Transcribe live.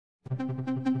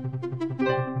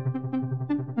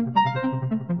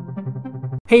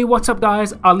Hey, what's up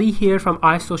guys? Ali here from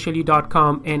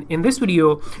isocialyou.com, and in this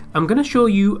video I'm gonna show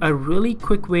you a really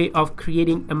quick way of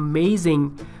creating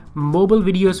amazing mobile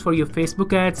videos for your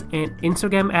Facebook ads and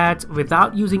Instagram ads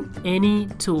without using any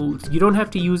tools. You don't have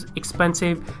to use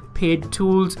expensive paid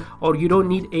tools, or you don't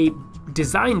need a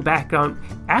design background.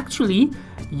 Actually,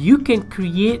 you can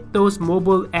create those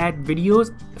mobile ad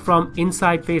videos from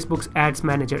inside Facebook's ads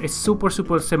manager. It's super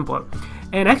simple.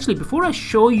 And actually, before I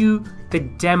show you the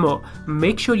demo,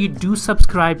 make sure you do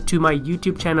subscribe to my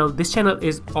YouTube channel. This channel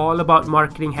is all about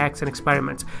marketing hacks and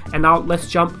experiments. And now let's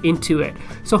jump into it.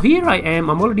 So here I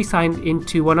am. I'm already signed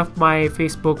into one of my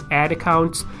Facebook ad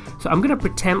accounts. So I'm gonna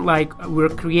pretend like we're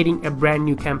creating a brand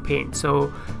new campaign.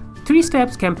 So 3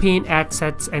 steps: campaign, ad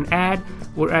sets, and ad.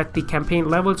 We're at the campaign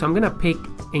level, so I'm gonna pick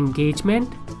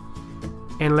engagement,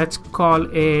 and let's call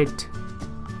it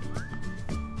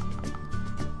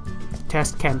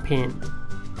test campaign.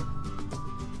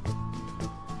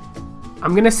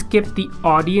 I'm gonna skip the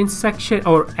audience section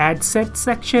or ad set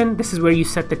section. This is where you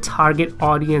set the target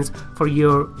audience for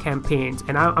your campaigns,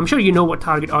 and I'm sure you know what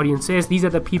target audience is. These are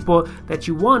the people that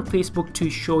you want Facebook to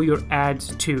show your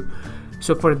ads to.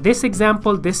 So for this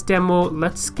example, this demo,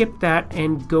 let's skip that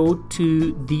and go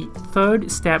to the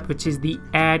 3rd step, which is the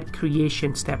ad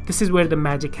creation step. This is where the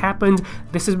magic happens.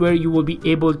 This is where you will be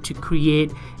able to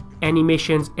create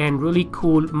animations and really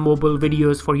cool mobile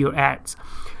videos for your ads.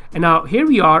 And now here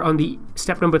we are on the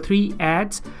step number 3,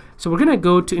 ads. So we're gonna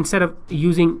go to, instead of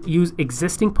use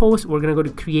existing post, we're gonna go to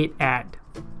create ad.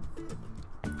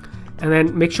 And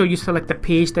then make sure you select the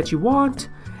page that you want.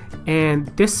 And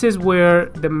this is where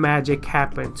the magic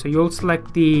happens. So you'll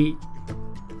select the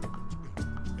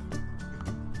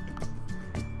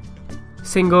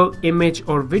single image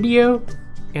or video,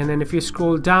 and then if you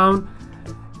scroll down,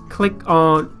 click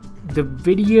on the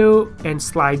video and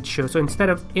slideshow. So instead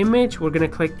of image, we're gonna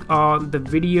click on the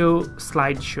video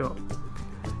slideshow.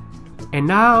 And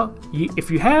now if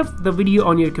you have the video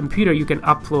on your computer, you can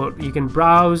upload, you can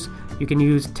browse, you can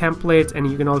use templates, and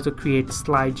you can also create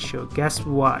slideshow. Guess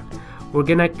what? We're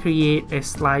gonna create a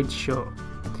slideshow.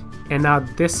 And now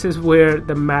this is where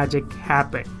the magic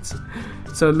happens.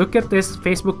 So look at this.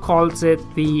 Facebook calls it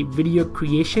the video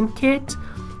creation kit,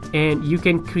 and you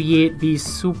can create these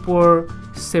super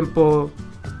simple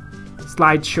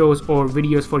slideshows or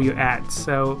videos for your ads.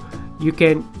 So you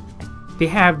can, they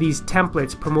have these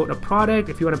templates: promote a product.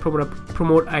 If you want to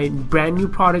promote a brand new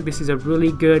product, this is a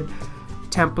really good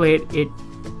template. It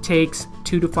takes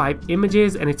 2 to 5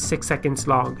 images and it's 6 seconds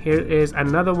long. Here is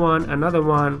another one,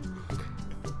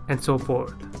 and so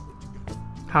forth.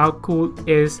 How cool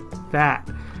is that?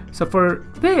 So for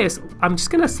this, I'm just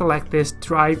gonna select this: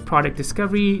 drive product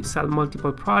discovery, sell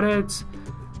multiple products,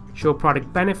 show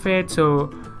product benefit.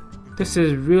 So this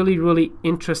is really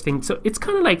interesting. So it's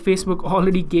kind of like Facebook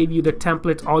already gave you the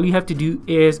templates. All you have to do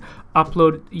is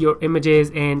upload your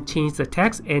images and change the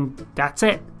text, and that's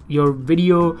it. Your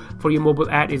video for your mobile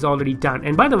ad is already done.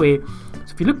 And by the way,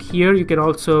 so if you look here, you can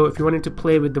also, if you wanted to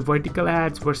play with the vertical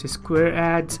ads versus square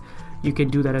ads, you can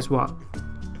do that as well.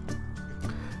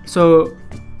 So,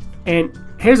 and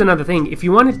here's another thing: if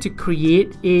you wanted to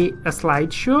create a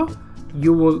slideshow,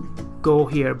 you will go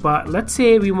here. But let's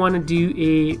say we want to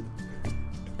do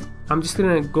I'm just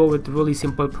gonna go with really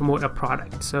simple: promote a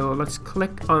product. So let's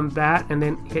click on that and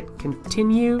then hit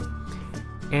continue,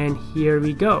 and here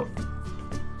we go.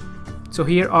 So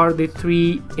here are the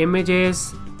 3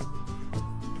 images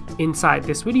inside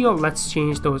this video. Let's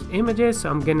change those images. So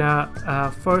I'm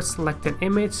gonna first select an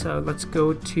image. So let's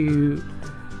go to,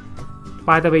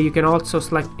 by the way, you can also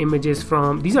select images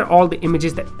from, these are all the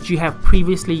images that you have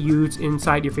previously used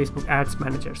inside your Facebook Ads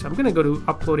Manager. So I'm gonna go to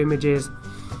upload images,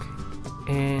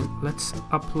 and let's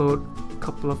upload a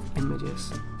couple of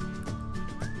images.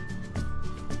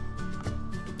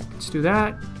 Let's do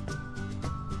that.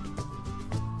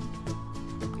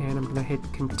 And I'm gonna hit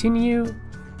continue,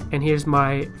 and here's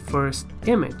my first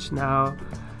image. Now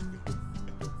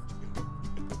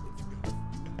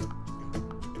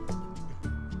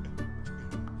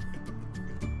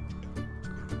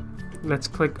let's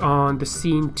click on the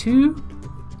scene 2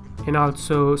 and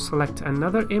also select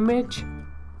another image.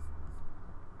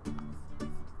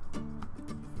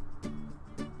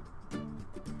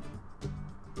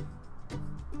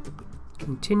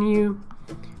 Continue,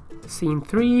 scene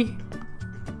 3,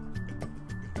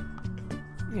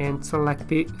 and select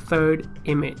the 3rd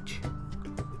image.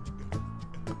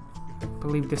 I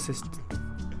believe this is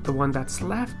the one that's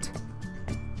left.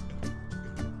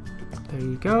 There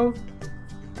you go.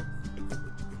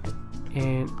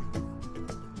 And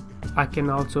I can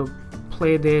also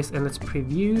play this and let's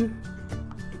preview.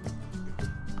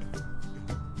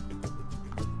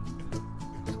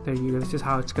 So there you go, this is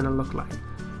how it's gonna look like.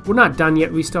 We're not done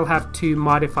yet, we still have to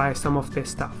modify some of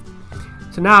this stuff.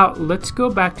 So now let's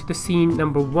go back to the scene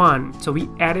number 1. So we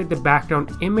added the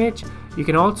background image. You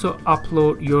can also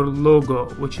upload your logo,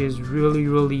 which is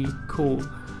really cool.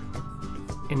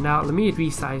 And now let me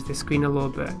resize the screen a little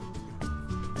bit.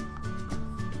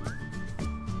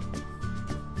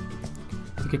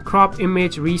 You can crop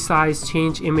image, resize,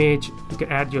 change image. You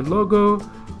can add your logo.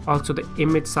 Also the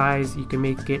image size, you can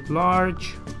make it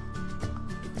large,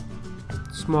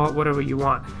 small, whatever you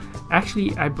want.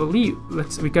 Actually, I believe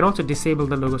we can also disable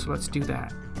the logo, so let's do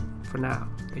that for now.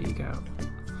 There you go.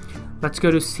 Let's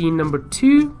go to scene number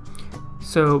 2.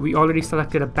 So we already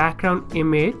selected a background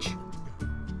image.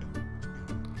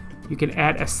 You can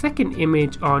add a second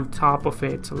image on top of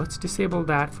it, so let's disable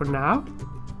that for now.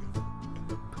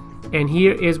 And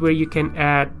here is where you can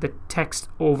add the text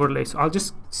overlay. So I'll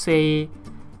just say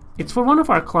it's for one of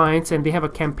our clients and they have a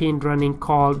campaign running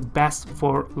called Best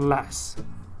for Less.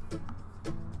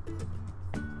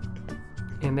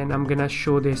 And then I'm gonna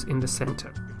show this in the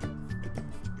center.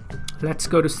 Let's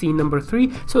go to scene number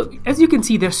 3. So as you can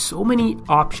see, there's so many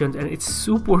options and it's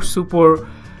super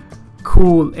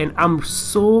cool, and I'm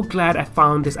so glad I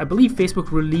found this. I believe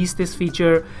Facebook released this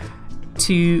feature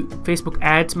to Facebook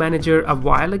Ads Manager a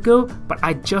while ago, but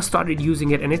I just started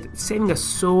using it and it's saving us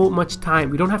so much time.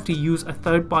 We don't have to use a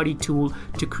third-party tool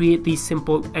to create these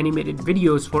simple animated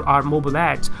videos for our mobile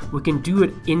ads. We can do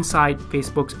it inside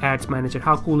Facebook's Ads Manager.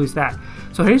 How cool is that?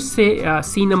 So here's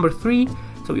scene number 3.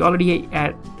 So we already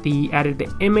added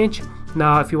the image.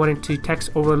 Now if you wanted to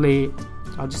text overlay,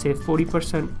 I'll just say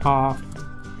 40% off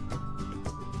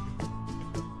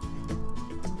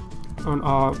on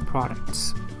all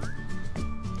products.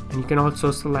 And you can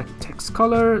also select text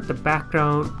color, the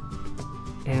background,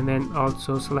 and then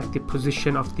also select the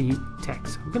position of the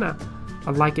text.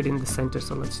 I like it in the center,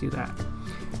 so let's do that.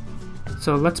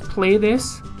 So let's play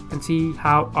this and see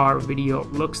how our video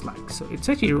looks like. So it's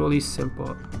actually really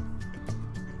simple.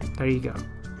 There you go,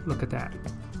 look at that.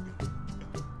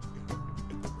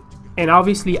 And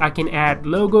obviously I can add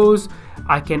logos,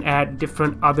 I can add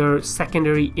different other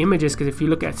secondary images, because if you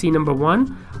look at scene number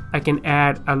 1, I can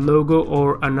add a logo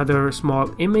or another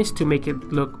small image to make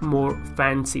it look more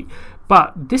fancy.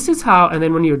 But this is how, and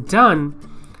then when you're done,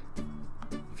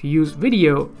 if you use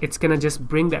video, it's gonna just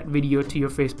bring that video to your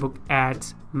Facebook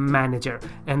Ads Manager,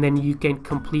 and then you can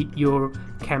complete your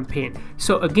campaign.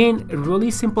 So again, a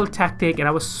really simple tactic, and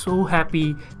I was so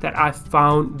happy that I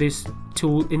found this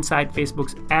tool inside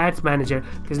Facebook's Ads Manager,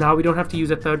 because now we don't have to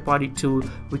use a third-party tool.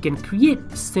 We can create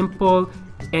simple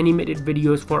animated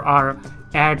videos for our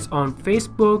ads on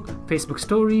Facebook, Facebook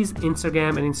Stories,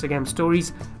 Instagram, and Instagram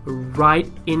Stories right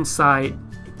inside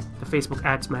the Facebook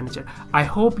Ads Manager. I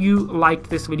hope you liked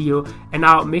this video, and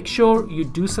now make sure you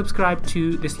do subscribe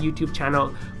to this YouTube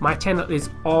channel. My channel is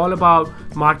all about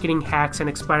marketing hacks and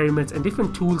experiments and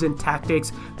different tools and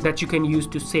tactics that you can use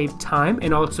to save time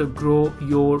and also grow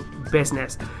your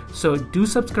business. So do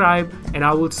subscribe, and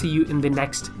I will see you in the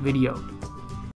next video.